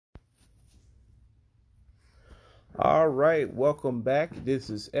All right, welcome back.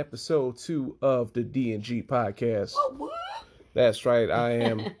 This is episode 2 of the D&G Podcast. That's right, I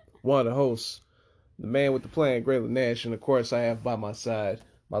am one of the hosts, the man with the plan, Grayla Nash, and of course I have by my side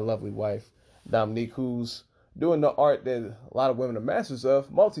my lovely wife, Dominique, who's doing the art that a lot of women are masters of,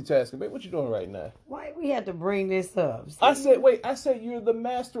 multitasking. Babe, what you doing right now? Why we had to bring this up? See? I said you're the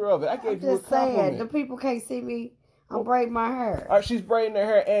master of it. I gave you a compliment. Saying, the people can't see me. I'm braiding my hair. All right, she's braiding her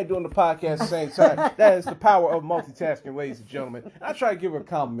hair and doing the podcast at the same time. That is the power of multitasking, ladies and gentlemen. I try to give her a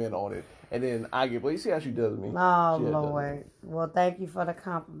compliment on it, and then I give. Well, you see how she does me. Oh, Lord. Well, thank you for the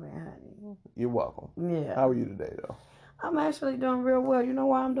compliment, honey. You're welcome. Yeah. How are you today, though? I'm actually doing real well. You know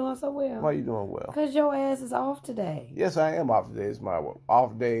why I'm doing so well? Why are you doing well? Because your ass is off today. Yes, I am off today. It's my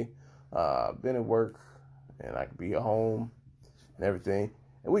off day. Been at work, and I can be at home and everything.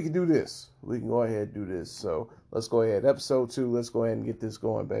 And we can do this. We can go ahead and do this. So let's go ahead. Episode 2. Let's go ahead and get this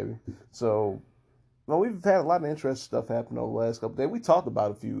going, baby. So, we've had a lot of interesting stuff happen over the last couple of days. We talked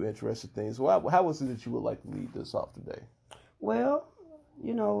about a few interesting things. Well, how was it that you would like to lead this off today? Well,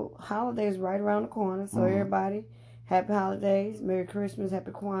 holidays right around the corner. So everybody, happy holidays. Merry Christmas.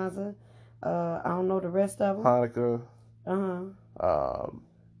 Happy Kwanzaa. I don't know the rest of them. Hanukkah.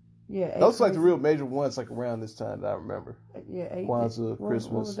 Yeah, those are like the real major ones, like around this time that I remember. Yeah, Kwanzaa,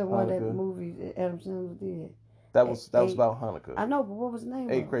 Christmas, what was the Hanukkah. one that movie Adam Sandler did? That was about Hanukkah. I know, but what was the name?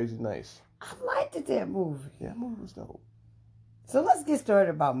 8 Crazy Nights. I liked it, that movie. Yeah, that movie was dope. So let's get started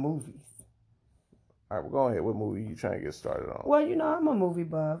about movies. All right, we're going ahead. What movie you trying to get started on? Well, I'm a movie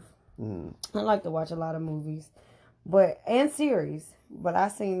buff. I like to watch a lot of movies, and series. But I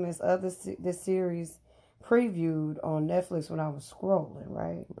seen this series previewed on Netflix when I was scrolling,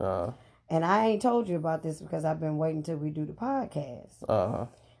 right? And I ain't told you about this because I've been waiting till we do the podcast.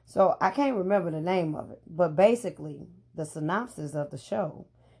 So I can't remember the name of it, but basically the synopsis of the show,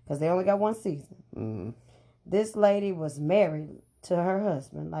 because they only got one season. This lady was married to her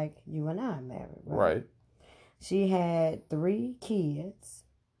husband, like you and I married, right? She had 3 kids.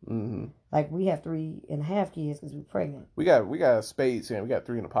 Like we have 3.5 kids because we're pregnant. We got spades here. We got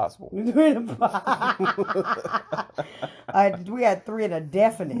 3 in the possible. 3 in the we had 3 in a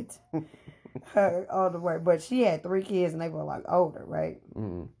definite. All the way, but she had 3 kids and they were like older, right?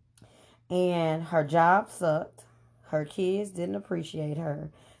 And her job sucked. Her kids didn't appreciate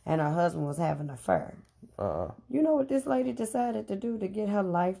her, and her husband was having an affair. You know what this lady decided to do to get her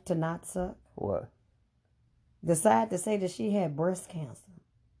life to not suck? What? Decided to say that she had breast cancer.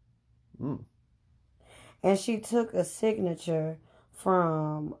 And she took a signature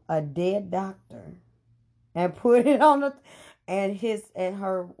from a dead doctor and put it on the. And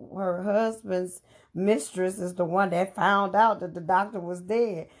her husband's mistress is the one that found out that the doctor was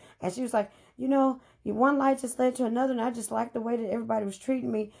dead. And she was like, one light just led to another, and I just liked the way that everybody was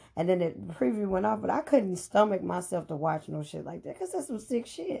treating me. And then the preview went off, but I couldn't stomach myself to watch no shit like that because that's some sick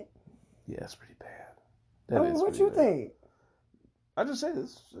shit. Yeah, it's pretty bad. What you think? I just say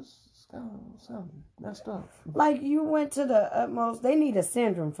this sound messed up. Like you went to the utmost. They need a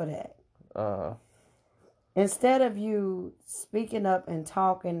syndrome for that. Instead of you speaking up and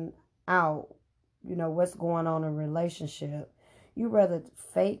talking out, what's going on in a relationship, you rather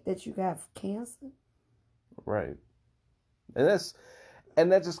fake that you got cancer. Right. And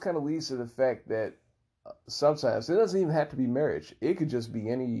that just kind of leads to the fact that sometimes it doesn't even have to be marriage. It could just be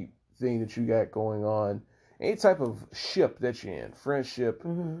anything that you got going on, any type of ship that you're in, friendship,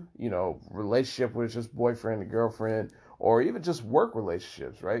 relationship with just boyfriend and girlfriend, or even just work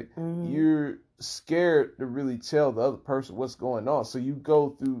relationships, right? You're scared to really tell the other person what's going on. So you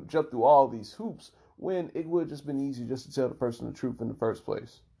jump through all these hoops when it would have just been easy just to tell the person the truth in the first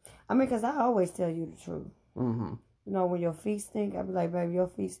place. I mean, because I always tell you the truth. When your feet stink, I be like, baby, your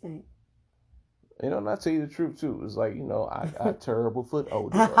feet stink. And I tell you the truth too. It's like, I got terrible foot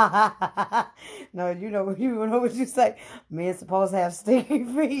odor. No, you know what you say. Men supposed to have stinky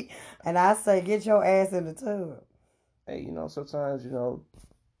feet, and I say, get your ass in the tub. Hey, sometimes,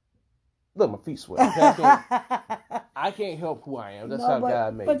 look, my feet sweat. I can't help who I am. That's how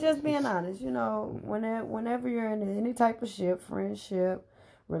God made me. But just being honest, whenever you're in any type of ship, friendship,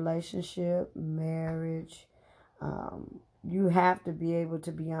 relationship, marriage, you have to be able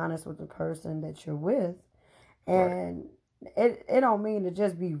to be honest with the person that you're with. And it don't mean to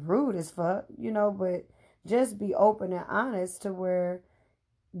just be rude as fuck, but just be open and honest to where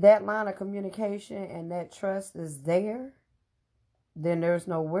that line of communication and that trust is there, then there's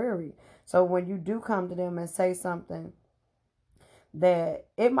no worry. So when you do come to them and say something that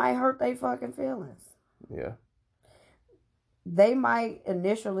it might hurt their fucking feelings. Yeah. They might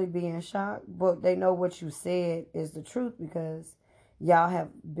initially be in shock, but they know what you said is the truth because y'all have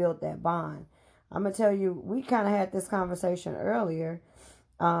built that bond. I'm gonna tell you, we kind of had this conversation earlier.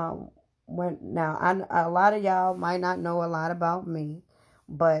 A lot of y'all might not know a lot about me,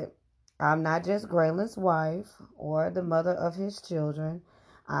 but I'm not just Graylin's wife or the mother of his children.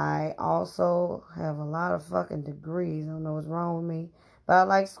 I also have a lot of fucking degrees. I don't know what's wrong with me, but I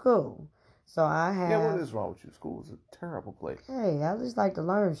like school. So I have. Yeah, what is wrong with you? School is a terrible place. Hey, I just like to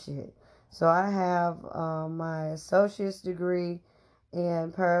learn shit. So I have my associate's degree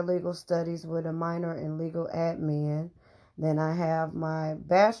in paralegal studies with a minor in legal admin. Then I have my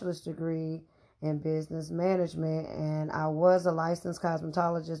bachelor's degree in business management, and I was a licensed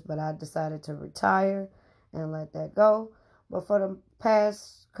cosmetologist, but I decided to retire and let that go. But for the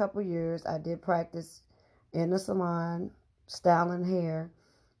past couple years, I did practice in the salon, styling hair,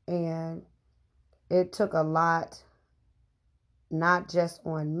 and it took a lot, not just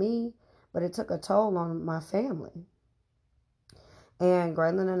on me, but it took a toll on my family. And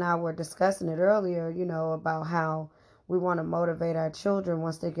Graylin and I were discussing it earlier, about how we want to motivate our children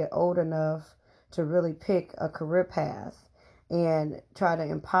once they get old enough to really pick a career path and try to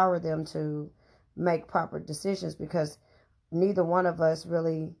empower them to make proper decisions, because neither one of us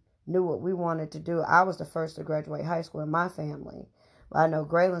really knew what we wanted to do. I was the first to graduate high school in my family. I know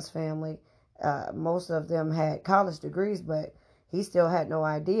Graylin's family, most of them had college degrees, but he still had no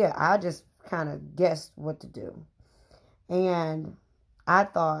idea. I just kind of guessed what to do. And I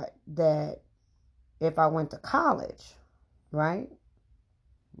thought that if I went to college, right?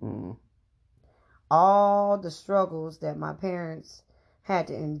 Mm. All the struggles that my parents had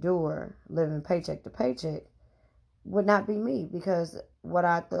to endure living paycheck to paycheck would not be me, because what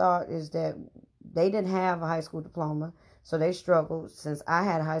I thought is that they didn't have a high school diploma, so they struggled. Since I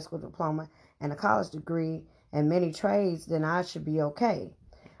had a high school diploma and a college degree and many trades, then I should be okay.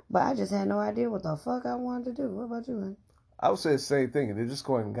 But I just had no idea what the fuck I wanted to do. What about you, man? I would say the same thing, and they're just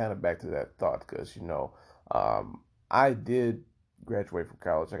going kind of back to that thought because, I did graduate from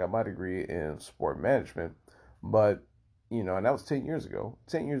college. I got my degree in sport management, but, and that was 10 years ago.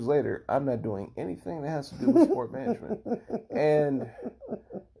 10 years later, I'm not doing anything that has to do with sport management. And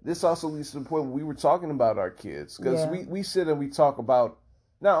this also leads to the point where we were talking about our kids, because we sit and we talk about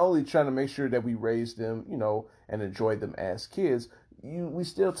not only trying to make sure that we raise them, and enjoy them as kids, we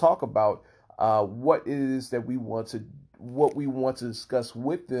still talk about what it is that what we want to discuss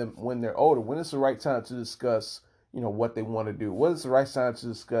with them when they're older. When it's the right time to discuss, what they want to do. When it's the right time to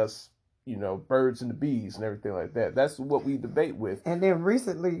discuss, birds and the bees and everything like that. That's what we debate with. And then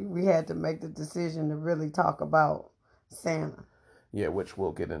recently we had to make the decision to really talk about Santa. Yeah, which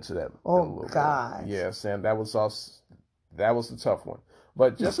we'll get into that. Oh God. Yeah, Santa. That was a tough one.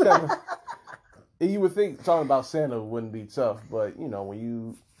 But just kind of, you would think talking about Santa wouldn't be tough, but when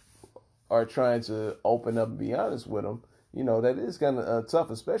you are trying to open up and be honest with them, that is kind of tough,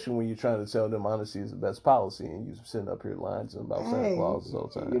 especially when you're trying to tell them honesty is the best policy, and you sitting up here lying to them about Santa Claus the whole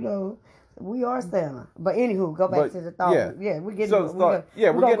time. We are Santa. But anywho, go back to the thought. Yeah, we're getting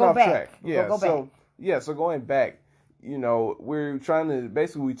we're getting off track. Yeah, so going back, we're trying to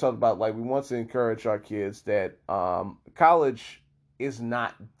basically, we talked about, like, we want to encourage our kids that college is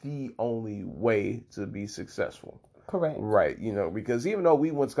not the only way to be successful. Correct. Right, because even though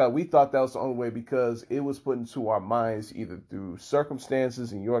we went to college, we thought that was the only way because it was put into our minds either through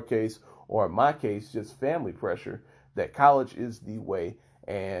circumstances, in your case, or in my case, just family pressure, that college is the way.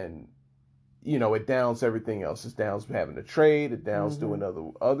 And, it downs everything else. It downs having a trade. It downs doing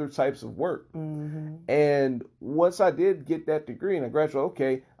other types of work. Mm-hmm. And once I did get that degree and I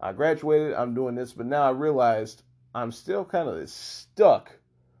graduated, I'm doing this. But now I realized I'm still kind of stuck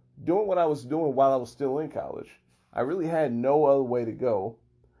doing what I was doing while I was still in college. I really had no other way to go.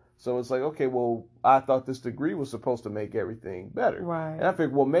 So it's like, okay, well, I thought this degree was supposed to make everything better. Right. And I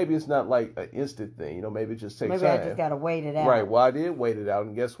figured, well, maybe it's not like an instant thing. Maybe it just takes time. Maybe I just got to wait it out. Right. Well, I did wait it out.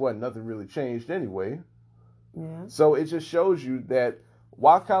 And guess what? Nothing really changed anyway. Yeah. So it just shows you that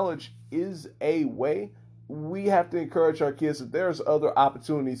while college is a way, we have to encourage our kids that there's other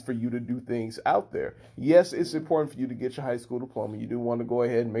opportunities for you to do things out there. Yes, it's important for you to get your high school diploma. You do want to go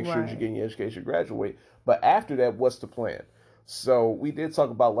ahead and make sure that you're getting your education, graduate. But after that, what's the plan? So we did talk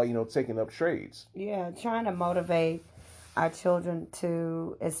about, taking up trades. Yeah, trying to motivate our children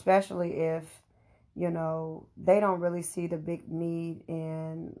to, especially if, they don't really see the big need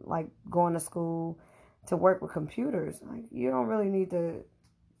in, like, going to school to work with computers. Like, you don't really need to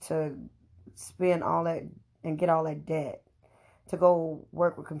spend all that and get all that debt to go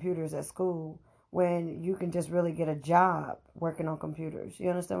work with computers at school when you can just really get a job working on computers. You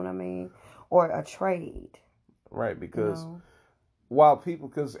understand what I mean? Or a trade. Right, because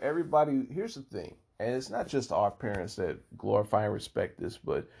because everybody, here's the thing. and it's not just our parents that glorify and respect this,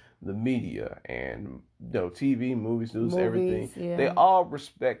 but the media and TV, movies, news, everything. Yeah. They all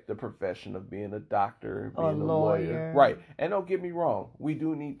respect the profession of being a doctor, being a lawyer. Right. And don't get me wrong, we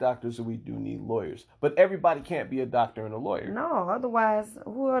do need doctors and we do need lawyers. But everybody can't be a doctor and a lawyer. No, otherwise,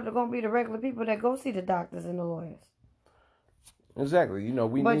 who are going to be the regular people that go see the doctors and the lawyers? Exactly.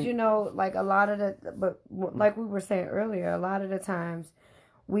 Like a lot of like we were saying earlier, a lot of the times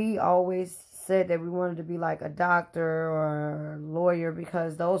we always said that we wanted to be like a doctor or a lawyer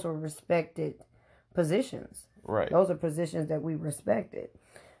because those were respected positions. Right. Those are positions that we respected.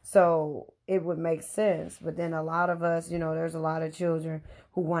 So it would make sense. But then a lot of us, there's a lot of children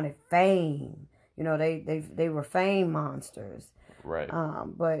who wanted fame. They were fame monsters. Right.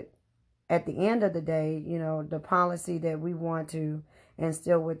 But at the end of the day, the policy that we want to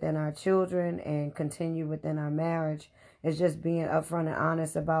instill within our children and continue within our marriage is just being upfront and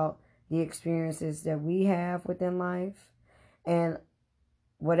honest about the experiences that we have within life, and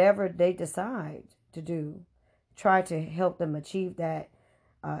whatever they decide to do, try to help them achieve that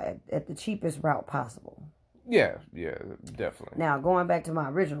at the cheapest route possible. Yeah, definitely. Now, going back to my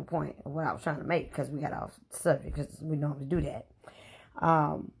original point of what I was trying to make, because we got off subject, because we normally do that.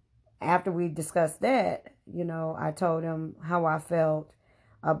 After we discussed that, I told him how I felt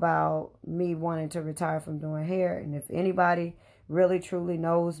about me wanting to retire from doing hair, and if anybody really truly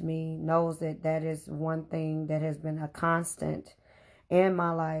knows me, knows that is one thing that has been a constant in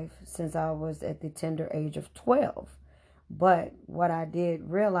my life since I was at the tender age of 12. But what I did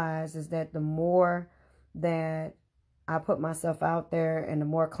realize is that the more that I put myself out there and the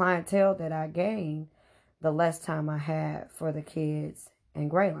more clientele that I gained, the less time I had for the kids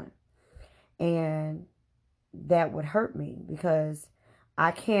and Graylin. And that would hurt me because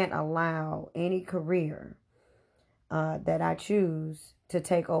I can't allow any career that I choose to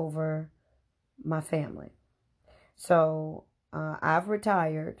take over my family. So I've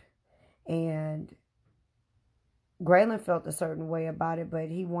retired, and Graylin felt a certain way about it, but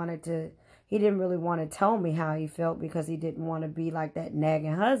he didn't really want to tell me how he felt because he didn't want to be like that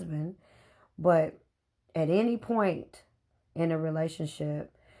nagging husband. But at any point in a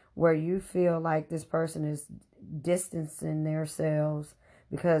relationship where you feel like this person is distancing themselves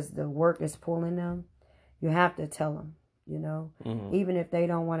because the work is pulling them, you have to tell them, Mm-hmm. Even if they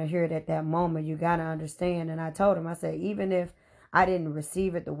don't want to hear it at that moment, you got to understand. And I told him, I said, even if I didn't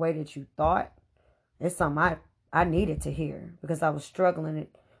receive it the way that you thought, it's something I needed to hear because I was struggling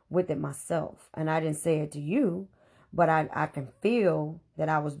with it myself. And I didn't say it to you, but I can feel that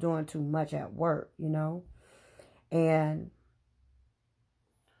I was doing too much at work, and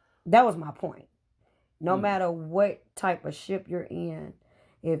that was my point. No matter what type of ship you're in,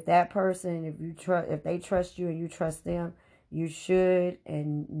 if that person, if they trust you and you trust them, you should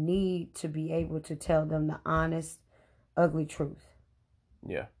and need to be able to tell them the honest, ugly truth.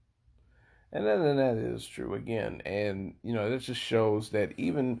 Yeah. And then that is true again. And, that just shows that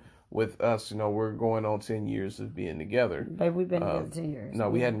even with us, we're going on 10 years of being together. Babe, we've been together 10 years. No,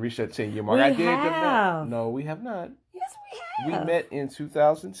 we hadn't reached that 10-year mark. We have. No, we have not. Yes, we have. We met in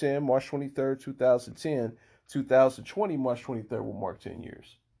 2010, March 23rd, 2010. 2020, March 23rd will mark 10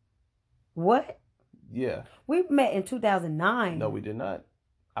 years. What? Yeah. We met in 2009. No, we did not.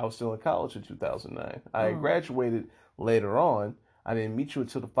 I was still in college in 2009. I graduated later on. I didn't meet you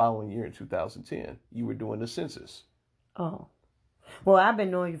until the following year in 2010. You were doing the census. Oh. Well, I've been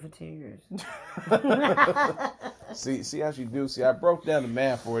knowing you for 10 years. See how she do? See, I broke down the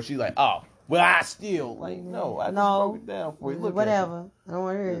math for her. She's like, oh, well, I still. Like, no, I just broke it down for you. Look, whatever. I don't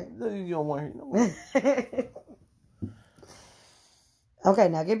want to hear it. You don't want to hear it. Okay,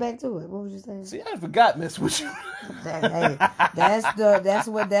 now get back to it. What was you saying? See, I forgot mess with you. Hey, that's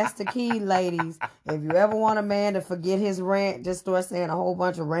the key, ladies. If you ever want a man to forget his rant, just start saying a whole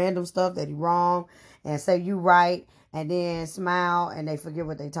bunch of random stuff that he wrong and say you right and then smile and they forget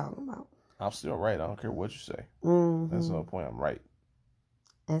what they talking about. I'm still right. I don't care what you say. Mm-hmm. That's no point. I'm right.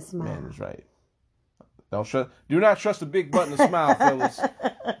 And smile. Man is right. Do not trust the big button to smile, fellas.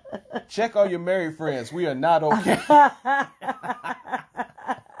 Check on your married friends. We are not okay.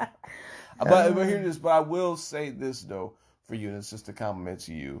 But hear this. But I will say this though for you, and it's just a compliment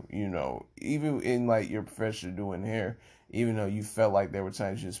to you. Even in like your profession doing hair, even though you felt like there were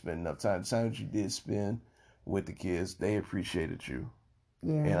times you didn't spend enough time, the times you did spend with the kids, they appreciated you.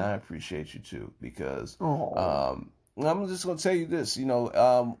 Yeah. And I appreciate you too because I'm just gonna tell you this.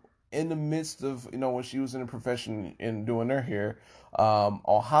 In the midst of, when she was in the profession and doing her hair,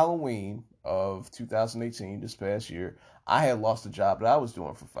 on Halloween of 2018, this past year, I had lost a job that I was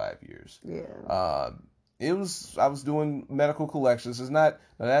doing for 5 years. Yeah. I was doing medical collections. It's not,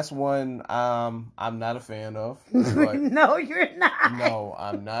 now that's one I'm not a fan of. But no, you're not. no,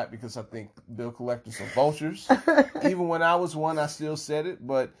 I'm not, because I think bill collectors are vultures. Even when I was one, I still said it,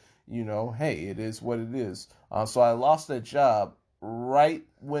 but hey, it is what it is. So I lost that job right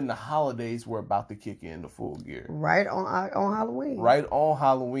when the holidays were about to kick into full gear. Right on Halloween. Right on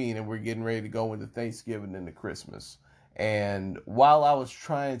Halloween, and we're getting ready to go into Thanksgiving and Christmas. And while I was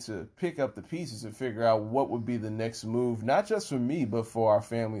trying to pick up the pieces and figure out what would be the next move, not just for me, but for our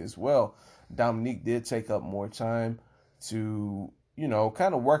family as well, Dominique did take up more time to,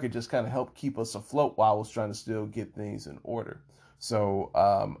 kind of work and just kind of help keep us afloat while I was trying to still get things in order. So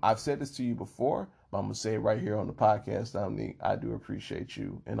I've said this to you before, but I'm going to say it right here on the podcast, Dominique. I do appreciate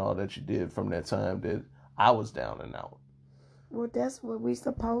you and all that you did from that time that I was down and out. Well, that's what we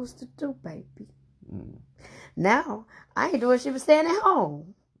supposed to do, baby. Now, I ain't doing shit but staying at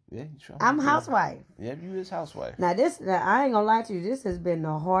home. Yeah, I'm a housewife. Yeah, you is housewife. Now, I ain't gonna lie to you, this has been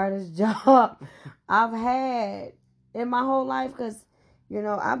the hardest job I've had in my whole life, because,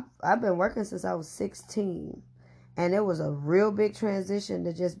 I've been working since I was 16, and it was a real big transition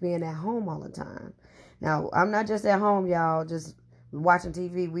to just being at home all the time. Now, I'm not just at home, y'all, just watching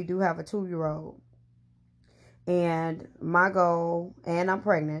TV. We do have a 2-year-old, and my goal, and I'm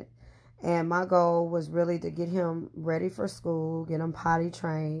pregnant, and my goal was really to get him ready for school, get him potty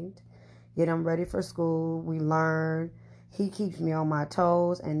trained, get him ready for school. We learn. He keeps me on my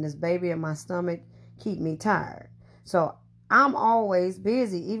toes, and this baby in my stomach keep me tired. So I'm always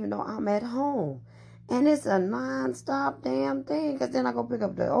busy, even though I'm at home. And it's a non-stop damn thing, because then I go pick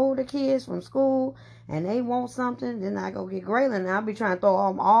up the older kids from school, and they want something. Then I go get Graylin, and I'll be trying to throw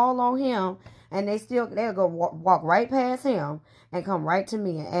them all on him, and they'll go walk right past him and come right to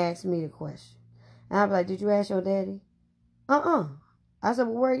me and ask me the question. And I'll be like, did you ask your daddy? I said,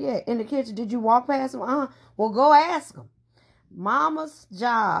 well, where you at? In the kitchen. Did you walk past him? Well, go ask him. Mama's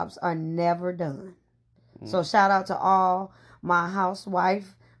jobs are never done. So shout out to all my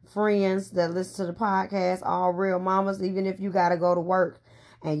housewife friends that listen to the podcast, all real mamas. Even if you got to go to work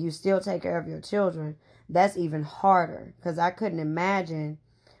and you still take care of your children, that's even harder, because I couldn't imagine.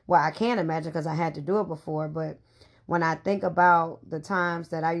 Well, I can't imagine because I had to do it before, but when I think about the times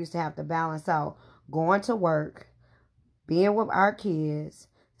that I used to have to balance out going to work, being with our kids,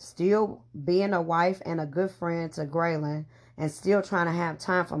 still being a wife and a good friend to Graylin, and still trying to have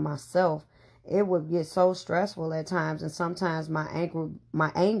time for myself, it would get so stressful at times. And sometimes my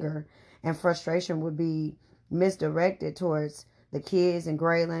anger and frustration would be misdirected towards the kids and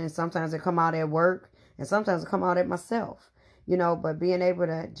Graylin. And sometimes it come out at work, and sometimes it come out at myself. But being able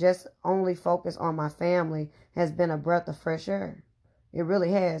to just only focus on my family has been a breath of fresh air. It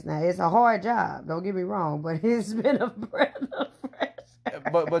really has. Now, it's a hard job, don't get me wrong, but it's been a breath of fresh air.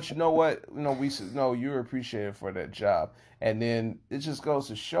 But you know what? You're appreciated for that job. And then it just goes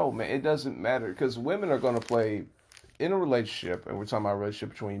to show, man, it doesn't matter, because women are going to play in a relationship, and we're talking about a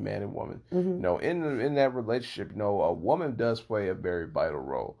relationship between man and woman. In that relationship, a woman does play a very vital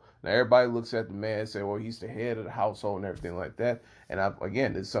role. Now, everybody looks at the man and say, well, he's the head of the household and everything like that. And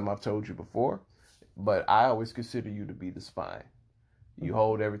again, this is something I've told you before, but I always consider you to be the spine. You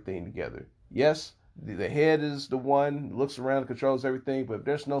hold everything together. Yes, the head is the one looks around and controls everything, but if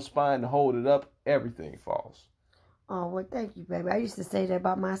there's no spine to hold it up, everything falls. Oh, well, thank you, baby. I used to say that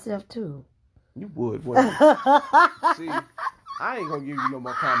about myself, too. You would, wouldn't you? See, I ain't gonna give you no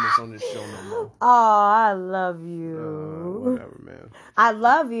more comments on this show no more. Oh, I love you. Whatever, man. I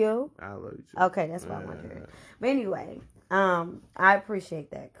love you. I love you too. Okay, that's what I want to hear. But anyway, I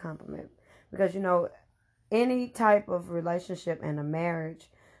appreciate that compliment, because any type of relationship and a marriage,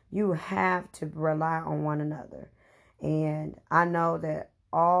 you have to rely on one another, and I know that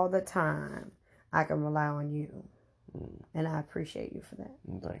all the time I can rely on you, and I appreciate you for that.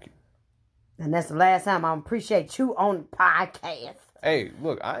 Thank you. And that's the last time I appreciate you on the podcast. Hey,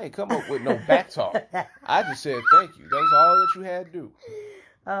 look, I ain't come up with no back talk. I just said thank you. That's all that you had to do.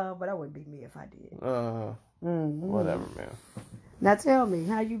 But that wouldn't be me if I did. Whatever, man. Now tell me,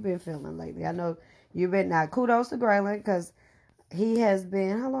 how you been feeling lately? I know you've been, now kudos to Graylin, because he has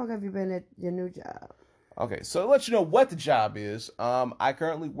been, how long have you been at your new job? Okay, so to let you know what the job is, I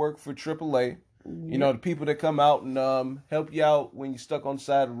currently work for AAA. The people that come out and help you out when you're stuck on the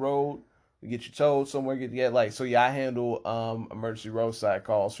side of the road, get you towed somewhere, I handle emergency roadside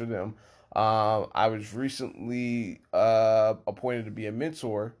calls for them. I was recently appointed to be a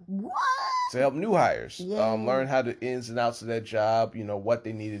mentor. What? To help new hires learn how the ins and outs of that job, what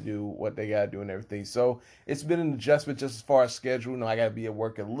they need to do, what they got to do and everything. So it's been an adjustment just as far as schedule. I got to be at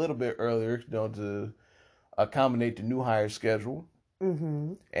work a little bit earlier, to accommodate the new hire schedule.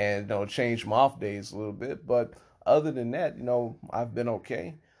 Mm-hmm. and change my off days a little bit. But other than that, I've been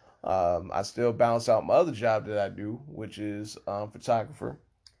okay. I still balance out my other job that I do, which is photographer.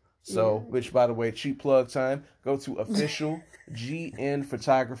 So, Yeah. which by the way, cheap plug time. Go to official GN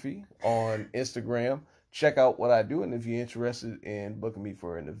Photography on Instagram. Check out what I do, and if you're interested in booking me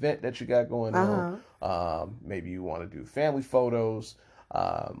for an event that you got going on, maybe you want to do family photos,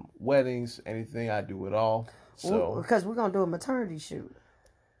 weddings, anything, I do it all. So, because we're gonna do a maternity shoot.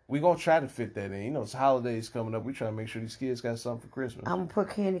 we're gonna try to fit that in. It's holidays coming up. We try to make sure these kids got something for Christmas. I'm gonna put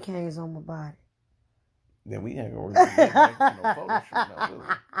candy canes on my body. Then we ain't gonna really get back to no photo shoot now,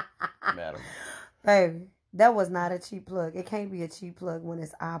 really, madam. Baby, that was not a cheap plug. It can't be a cheap plug when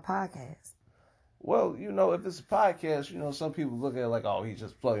it's our podcast. Well, if it's a podcast, some people look at it like, oh, he's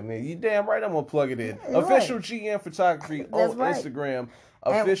just plugging it in. You damn right I'm going to plug it in. You're Official right. GN Photography That's on right. Instagram.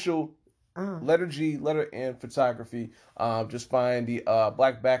 Official letter G, letter N Photography. Just find the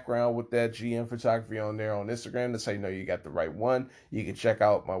black background with that GN Photography on there on Instagram. That's how you know you got the right one. You can check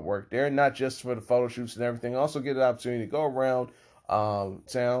out my work there, not just for the photo shoots and everything. Also get an opportunity to go around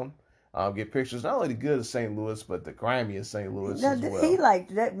town. Get pictures, not only the good of St. Louis, but the grimy of St. Louis as well. He like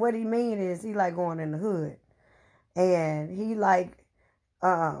that. What he mean is he like going in the hood, and he like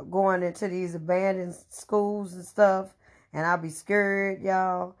going into these abandoned schools and stuff. And I'll be scared,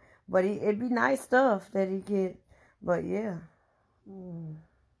 y'all. But it'd be nice stuff that he get. But yeah.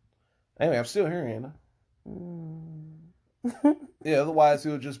 Anyway, I'm still here, Anna. Yeah, otherwise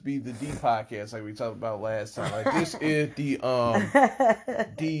it'll just be the D podcast like we talked about last time. Like this is the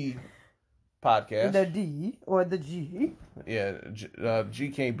D podcast. The D or the G. Yeah, G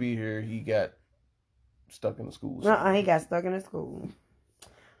can't be here. He got stuck in the school. He got stuck in the school.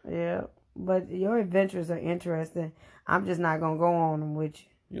 Yeah, but your adventures are interesting. I'm just not gonna go on them with you.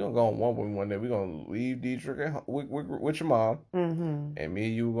 You're gonna go on one day. We're gonna leave Dietrich with your mom, and me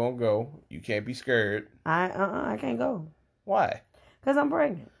and you gonna go. You can't be scared. I can't go. Why? Because I'm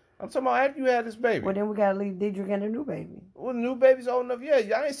pregnant. I'm talking about after you had this baby. Well, then we gotta leave Dietrich and the new baby. Well, the new baby's old enough.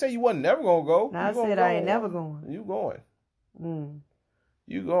 Yeah, I ain't say you wasn't never gonna go. I said I ain't never going. You going.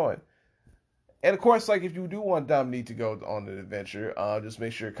 You going. And of course, like if you do want Dominique to go on the adventure, just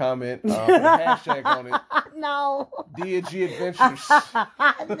make sure to comment, put a hashtag on it. No. D&G Adventures.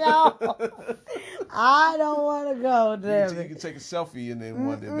 No. I don't want to go, damn You can take a selfie and then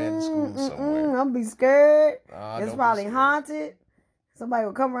one of the abandoned schools somewhere. I'm gonna be scared. It's don't probably be scared. haunted. Somebody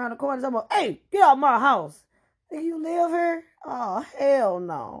will come around the corner and say, hey, get out of my house. Think you live here? Oh, hell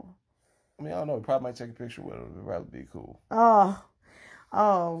no. I mean, I don't know. We probably might take a picture with him. It'd probably be cool.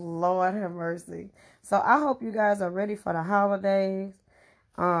 Oh, Lord have mercy. So I hope you guys are ready for the holidays.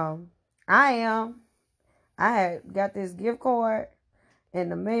 I am. I had got this gift card in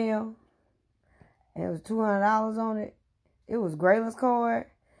the mail. And it was $200 on it. It was Graylin's card.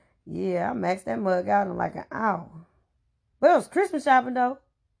 Yeah, I maxed that mug out in like an hour. But it was Christmas shopping though.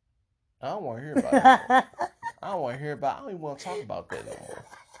 I don't want to hear about it. I don't even want to talk about that no more.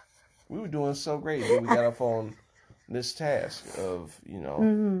 We were doing so great. Then we got off on this task of,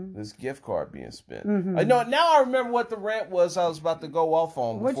 this gift card being spent. Now I remember what the rant was I was about to go off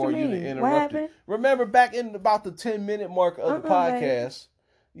on before you interrupted. Remember back in about the 10-minute mark of the podcast.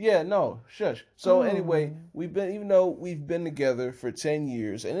 Yeah, no, shush. So anyway, even though we've been together for 10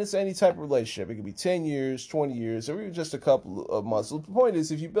 years, and it's any type of relationship, it could be 10 years, 20 years, or even just a couple of months. So the point is,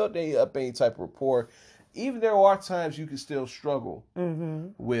 if you built up any type of rapport, even there are times you can still struggle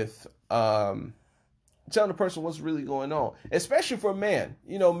with telling the person what's really going on, especially for a man.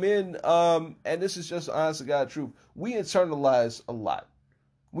 Men, and this is just honest to God truth, we internalize a lot.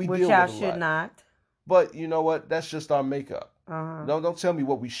 We Which deal y'all with a should lot. not. But you know what? That's just our makeup. Don't tell me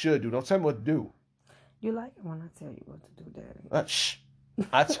what we should do. Don't tell me what to do. You like it when I tell you what to do, Daddy. Shh.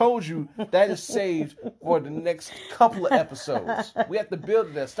 I told you that is saved for the next couple of episodes. We have to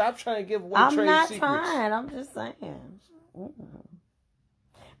build that. Stop trying to give away trade secrets. I'm not trying. I'm just saying.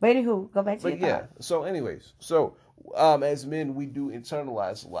 But anywho, go back to your thought. So anyways, as men, we do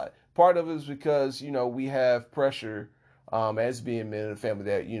internalize a lot. Part of it is because, we have pressure as being men in a family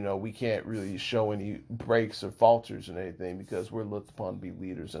that, we can't really show any breaks or falters and anything because we're looked upon to be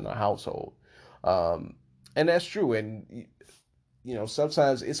leaders in our household. And that's true. And,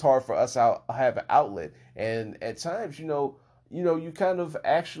 sometimes it's hard for us to have an outlet. And at times, you kind of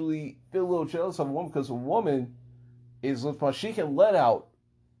actually feel a little jealous of a woman because a woman is looked upon, she can let out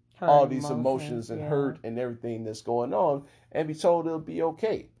all these emotions and hurt and everything that's going on and be told it'll be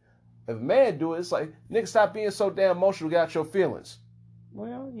okay. If a man do it, it's like, nigga, stop being so damn emotional, get out your feelings.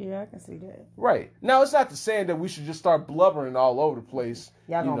 Well, yeah, I can see that. Right. Now, it's not the saying that we should just start blubbering all over the place.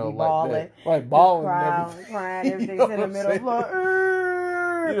 Y'all gonna be like bawling. that. Right, bawling crying, and everything. Everything's in the middle of the floor.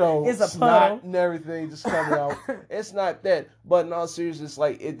 It's a snot puddle and everything just coming out. It's not that, but in all seriousness,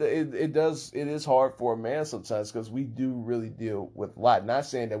 like it is hard for a man sometimes because we do really deal with a lot. Not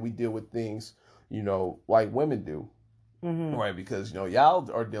saying that we deal with things, like women do, right? Because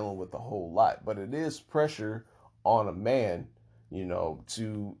y'all are dealing with a whole lot, but it is pressure on a man.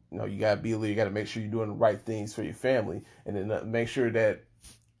 To you gotta be a leader. You gotta make sure you're doing the right things for your family, and then make sure that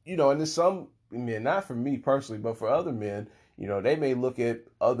and there's some men, not for me personally, but for other men, they may look at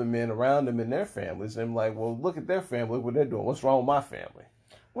other men around them and their families and like, well, look at their family, what they're doing. What's wrong with my family?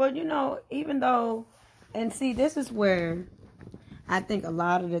 Well, even though, and see, this is where I think a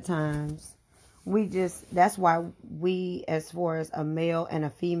lot of the times that's why we, as far as a male and a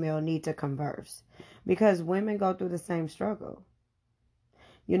female, need to converse, because women go through the same struggle.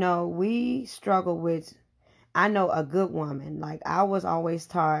 We struggle with, I know a good woman, like I was always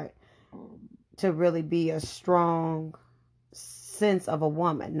taught to really be a strong sense of a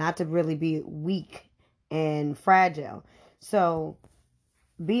woman, not to really be weak and fragile. So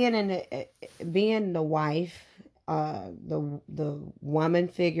being the wife, the woman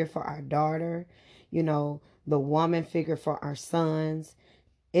figure for our daughter, the woman figure for our sons,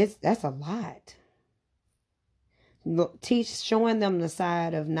 that's a lot. Showing them the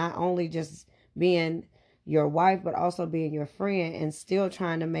side of not only just being your wife, but also being your friend, and still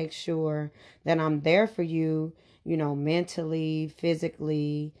trying to make sure that I'm there for you, mentally,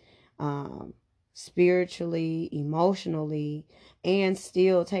 physically, spiritually, emotionally, and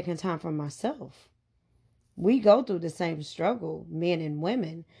still taking time for myself. We go through the same struggle, men and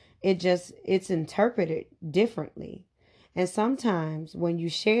women. It's interpreted differently. And sometimes when you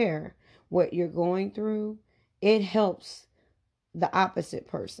share what you're going through, it helps the opposite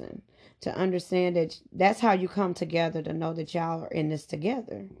person to understand that that's how you come together, to know that y'all are in this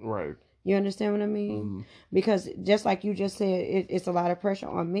together. Right. You understand what I mean? Mm-hmm. Because just like you just said, it's a lot of pressure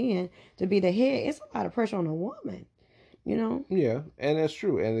on men to be the head. It's a lot of pressure on a woman, Yeah, and that's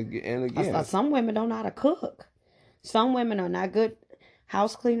true. And again, some women don't know how to cook. Some women are not good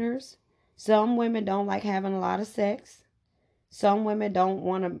house cleaners. Some women don't like having a lot of sex. Some women don't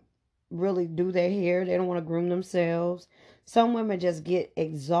want to really do their hair. They don't want to groom themselves. Some women just get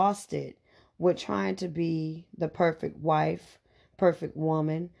exhausted with trying to be the perfect wife, perfect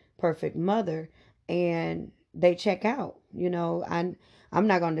woman, perfect mother, and they check out. I'm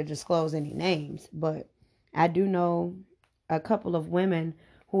not going to disclose any names, but I do know a couple of women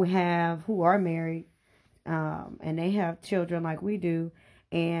who are married, and they have children like we do,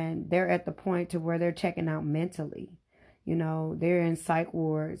 and they're at the point to where they're checking out mentally. They're in psych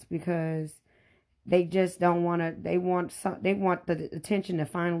wards because they just don't want to. They want the attention to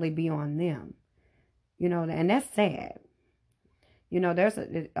finally be on them. And that's sad. There's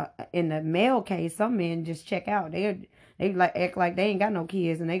in the male case, some men just check out. They like act like they ain't got no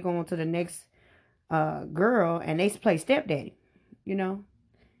kids, and they go on to the next girl, and they play stepdaddy.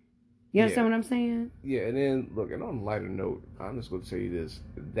 You understand what I'm saying? Yeah, and then look, and on a lighter note, I'm just going to tell you this: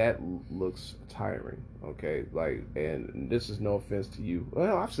 that looks tiring. Okay, and this is no offense to you.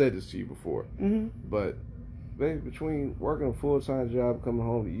 Well, I've said this to you before, but baby, between working a full-time job, coming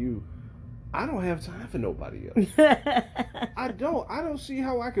home to you, I don't have time for nobody else. I don't see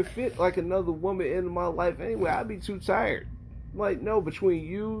how I could fit like another woman into my life anyway. I'd be too tired. No, between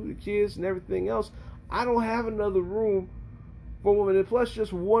you, the kids, and everything else, I don't have another room for a woman. And plus,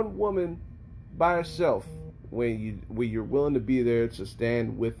 just one woman by herself, when you're willing to be there to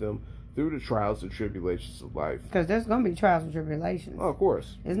stand with them through the trials and tribulations of life. Because there's going to be trials and tribulations. Oh, of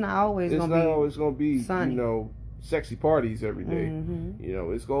course. It's not always going to be sunny. Sexy parties every day. Mm-hmm.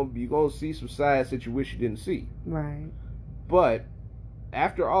 You're gonna see some sides that you wish you didn't see. Right. But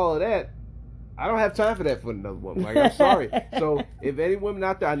after all of that, I don't have time for that for another woman. I'm sorry. So if any women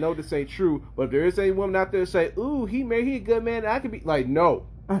out there, I know this ain't true, but if there is any woman out there say, "Ooh, he a good man," I could be like, no.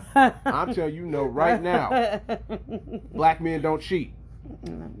 I'm telling you, no, right now. Black men don't cheat.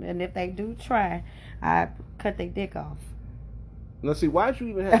 And if they do try, I cut their dick off. Now, see, why'd you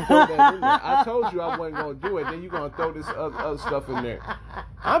even have to throw that in there? I told you I wasn't going to do it. Then you're going to throw this other stuff in there.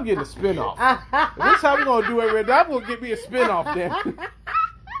 I'm getting a spinoff. If this is how we're going to do it, I'm going to get me a spinoff then.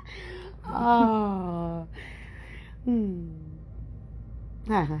 Oh.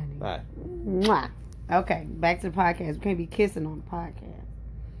 Hi, honey. Hi. Mwah. Okay, back to the podcast. We can't be kissing on the podcast.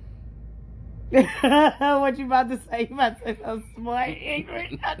 What you about to say? You about to say something smart,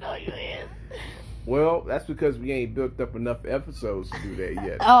 ignorant? I know you is. Well, that's because we ain't built up enough episodes to do that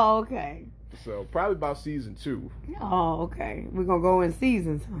yet. Oh, okay. So, probably about season 2. Oh, okay. We're going to go in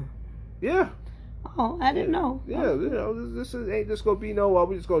seasons, huh? Yeah. Oh, I didn't know. Yeah, this ain't just going to be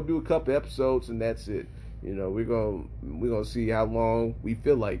we're just going to do a couple episodes and that's it. You know, we're gonna see how long we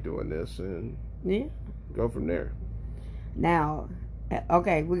feel like doing this and go from there. Now,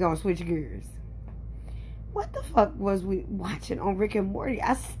 okay, we're gonna switch gears. What the fuck was we watching on Rick and Morty?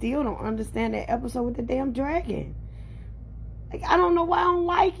 I still don't understand that episode with the damn dragon. Like, I don't know why I don't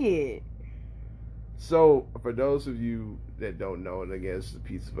like it. So, for those of you that don't know, and again, it's a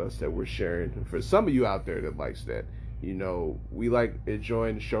piece of us that we're sharing. For some of you out there that likes that, you know, we like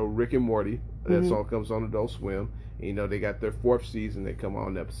enjoying the show Rick and Morty. That song comes on Adult Swim. And, you know, they got their 4th season. They come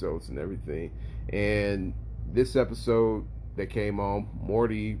on episodes and everything. And this episode that came on,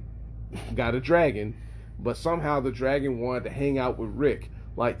 Morty got a dragon, but somehow the dragon wanted to hang out with Rick,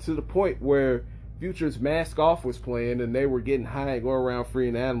 like to the point where Future's Mask Off was playing and they were getting high and going around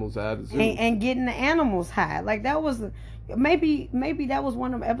freeing animals out of the zoo. And getting the animals high. Like, that was, maybe that was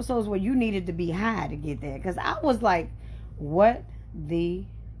one of the episodes where you needed to be high to get there. Because I was like, what the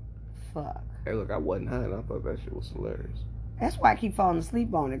fuck? Hey, look, I wasn't high and I thought that shit was hilarious. That's why I keep falling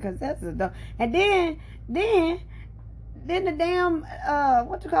asleep on it. Because that's a dumb. And then the damn,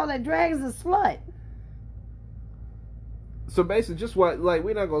 what you call that, dragon's a slut. So basically, just what, like,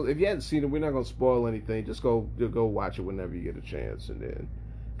 we're not gonna, if you hadn't seen it, we're not gonna spoil anything. Just go watch it whenever you get a chance, and then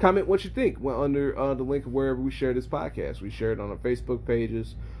comment what you think. Well, under the link of wherever we share this podcast, we share it on our Facebook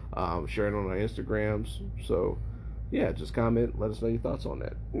pages, share it on our Instagrams. So yeah, just comment, let us know your thoughts on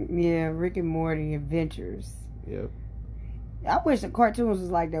that. Yeah, Rick and Morty Adventures. Yeah. I wish the cartoons was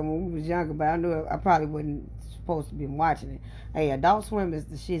like that when we was younger, but I knew I probably wasn't supposed to be watching it. Hey, Adult Swim is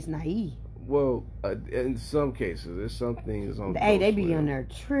the shit's naive. Well, in some cases, there's some things on. Hey, they be on there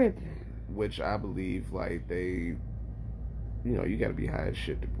tripping. Which I believe, like, they, you know, you got to be high as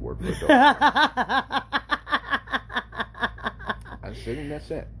shit to work for adults. I said, and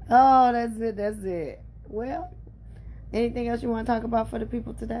that's it. Oh, that's it. Well, anything else you want to talk about for the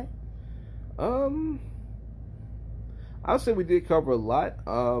people today? I would say we did cover a lot.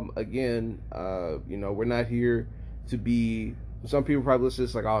 Again, you know, we're not here to be. Some people probably listen to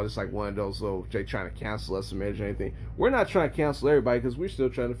this like, oh, it's like one of those little, they trying to cancel us or manage anything. We're not trying to cancel everybody because we're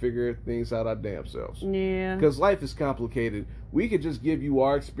still trying to figure things out our damn selves. Yeah. Because life is complicated. We could just give you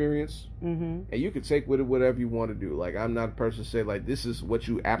our experience, and you can take with it whatever you want to do. Like, I'm not a person to say, like, this is what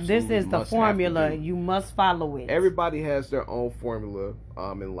you absolutely This is the formula. You must follow it. Everybody has their own formula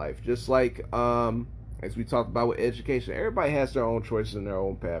in life. Just like, as we talked about with education, everybody has their own choices and their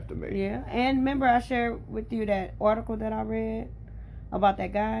own path to make. Yeah, and remember I shared with you that article that I read about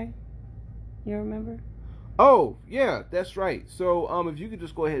that guy? You remember? Oh, yeah, that's right. So, if you could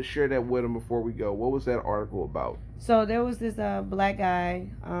just go ahead and share that with them before we go. What was that article about? So, there was this black guy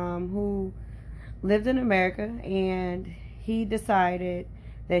who lived in America, and he decided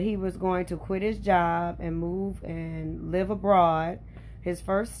that he was going to quit his job and move and live abroad. His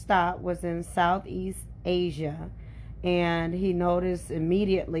first stop was in Southeast Asia, and he noticed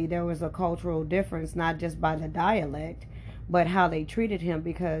immediately there was a cultural difference, not just by the dialect, but how they treated him,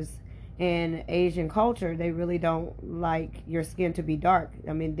 because in Asian culture, they really don't like your skin to be dark.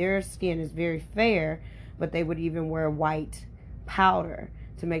 I mean, their skin is very fair, but they would even wear white powder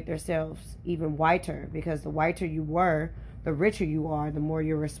to make themselves even whiter, because the whiter you were, the richer you are, the more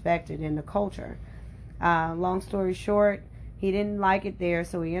you're respected in the culture. Long story short, he didn't like it there,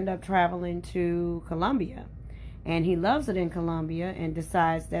 so he ended up traveling to Colombia. And he loves it in Colombia and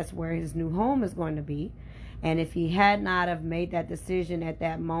decides that's where his new home is going to be. And if he had not have made that decision at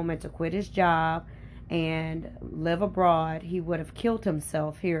that moment to quit his job and live abroad, he would have killed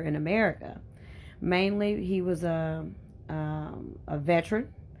himself here in America. Mainly, he was a veteran,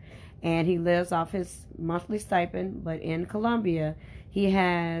 and he lives off his monthly stipend. But in Colombia, he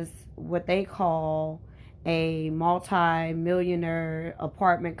has what they call a multi-millionaire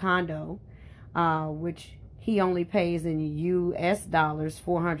apartment condo, which he only pays in U.S. dollars,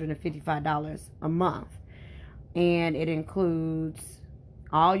 $455 a month. And it includes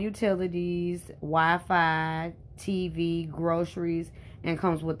all utilities, Wi-Fi, TV, groceries, and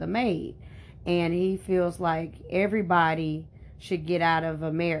comes with a maid. And he feels like everybody should get out of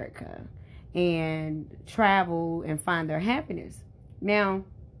America and travel and find their happiness. Now,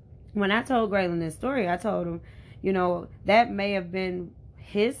 when I told Graylin this story, I told him, you know, that may have been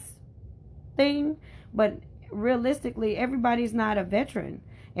his thing, but realistically, everybody's not a veteran.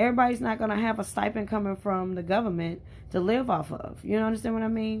 Everybody's not going to have a stipend coming from the government to live off of. You know, understand what I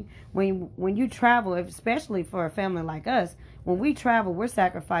mean? When you travel, especially for a family like us, when we travel, we're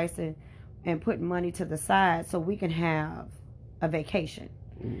sacrificing and putting money to the side so we can have a vacation.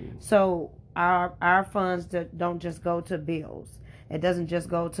 So our funds don't just go to bills. It doesn't just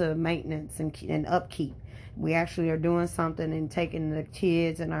go to maintenance and upkeep. We actually are doing something and taking the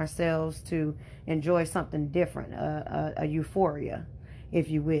kids and ourselves to enjoy something different, a euphoria, if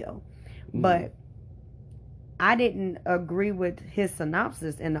you will. Mm-hmm. But I didn't agree with his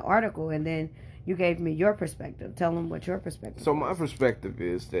synopsis in the article, and then you gave me your perspective. Tell them what your perspective So was. My perspective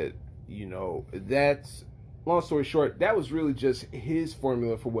is that, that's, long story short, that was really just his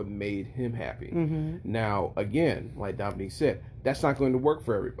formula for what made him happy. Mm-hmm. Now, again, like Dominique said, that's not going to work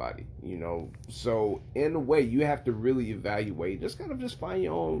for everybody, So in a way, you have to really evaluate, just kind of just find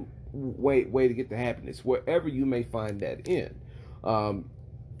your own way to get the happiness, wherever you may find that in.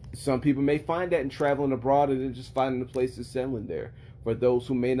 Some people may find that in traveling abroad and then just finding a place to settling there. For those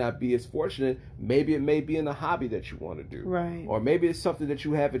who may not be as fortunate, maybe it may be in a hobby that you want to do. Right. Or maybe it's something that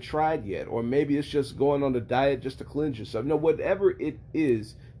you haven't tried yet. Or maybe it's just going on a diet just to cleanse yourself. Whatever it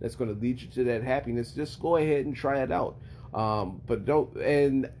is that's going to lead you to that happiness, just go ahead and try it out. But don't,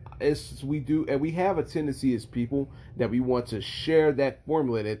 and as we do, and we have a tendency as people that we want to share that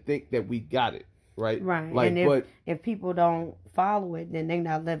formula and think that we got it. Right. Like, and if people don't follow it, then they're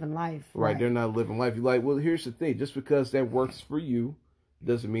not living life. Right. They're not living life. You're like, well, here's the thing. Just because that works for you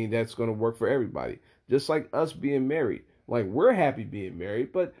doesn't mean that's going to work for everybody. Just like us being married. Like, we're happy being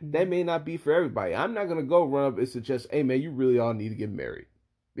married, but that may not be for everybody. I'm not going to go run up and suggest, hey, man, you really all need to get married.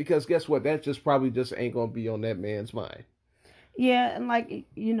 Because guess what? That just probably just ain't going to be on that man's mind. Yeah. And like,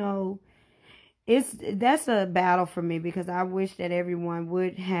 that's a battle for me, because I wish that everyone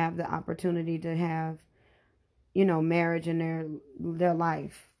would have the opportunity to have, marriage in their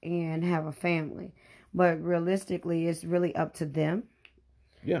life and have a family. But realistically, it's really up to them.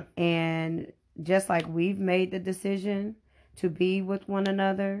 Yeah. And just like we've made the decision to be with one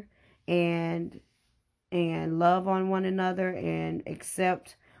another and love on one another and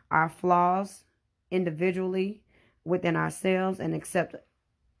accept our flaws individually within ourselves and accept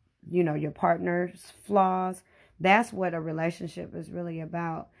your partner's flaws. That's what a relationship is really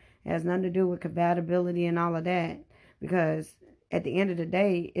about. It has nothing to do with compatibility and all of that, because at the end of the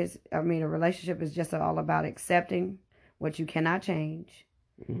day, a relationship is just all about accepting what you cannot change,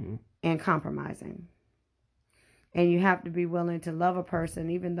 mm-hmm. and compromising. And you have to be willing to love a person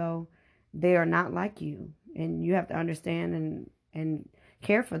even though they are not like you, and you have to understand and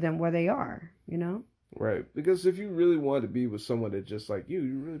care for them where they are, Right, because if you really want to be with someone that's just like you're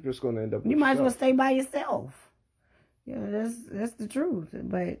really just going to end up with you might as well yourself. stay by yourself. That's the truth.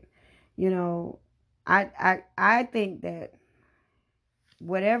 But I think that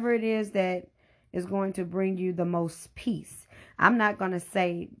whatever it is that is going to bring you the most peace, I'm not going to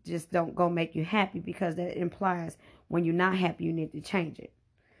say just don't go make you happy, because that implies when you're not happy you need to change it.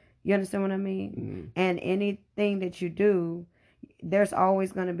 You understand what I mean? Mm-hmm. And anything that you do, there's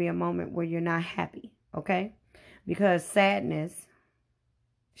always going to be a moment where you're not happy. Okay? Because sadness,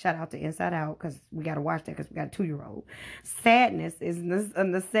 shout out to Inside Out, because we got to watch that because we got a 2-year-old. Sadness is a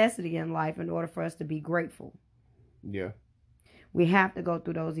necessity in life in order for us to be grateful. Yeah. We have to go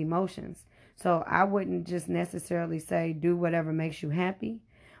through those emotions. So I wouldn't just necessarily say do whatever makes you happy,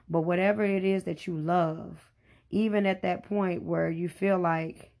 but whatever it is that you love, even at that point where you feel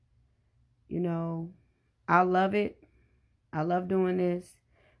like, I love it, I love doing this,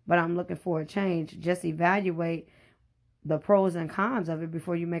 but I'm looking for a change. Just evaluate the pros and cons of it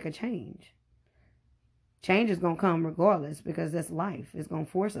before you make a change. Change is going to come regardless, because that's life. It's going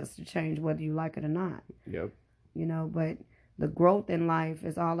to force us to change whether you like it or not. Yep. But the growth in life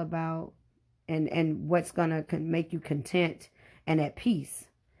is all about and what's going to make you content and at peace,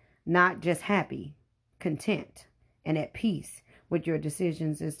 not just happy, content and at peace with your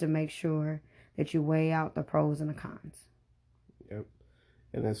decisions, is to make sure that you weigh out the pros and the cons. Yep.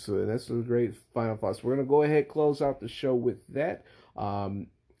 And that's a great final thoughts. We're going to go ahead and close out the show with that.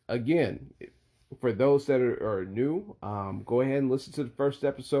 Again, for those that are new, go ahead and listen to the first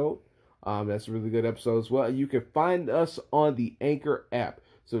episode. That's a really good episode as well. You can find us on the Anchor app.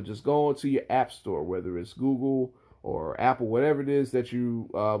 So just go onto your app store, whether it's Google or Apple, whatever it is that you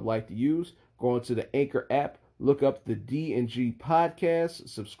like to use. Go onto the Anchor app, look up the D&G Podcast,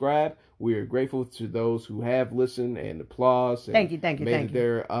 subscribe. We are grateful to those who have listened and applause. And thank you.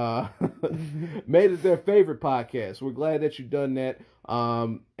 Made it their favorite podcast. We're glad that you've done that.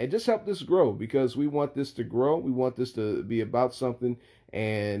 And just help this grow, because we want this to grow. We want this to be about something.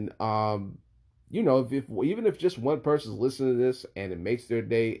 And, if even if just one person's listening to this and it makes their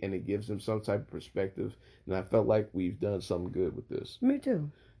day and it gives them some type of perspective, and I felt like we've done something good with this. Me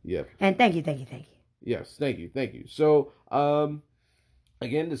too. Yeah. And thank you. Yes, thank you. So,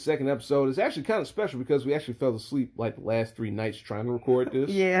 again, the second episode is actually kind of special because we actually fell asleep like the last 3 nights trying to record this.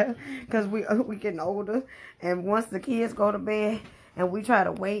 Yeah, because we getting older, and once the kids go to bed, and we try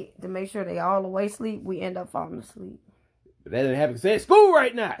to wait to make sure they all awake sleep, we end up falling asleep. But that didn't happen because they're at school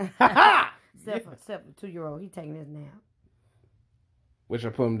right now. Ha Except for 2-year-old, he taking his nap. Which I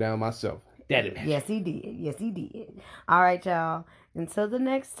put him down myself. That didn't happen. Yes, he did. Yes, he did. All right, y'all. Until the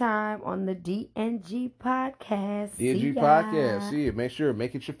next time on the D&G Podcast. D&G Podcast. See you.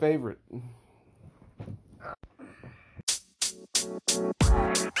 Make it your favorite.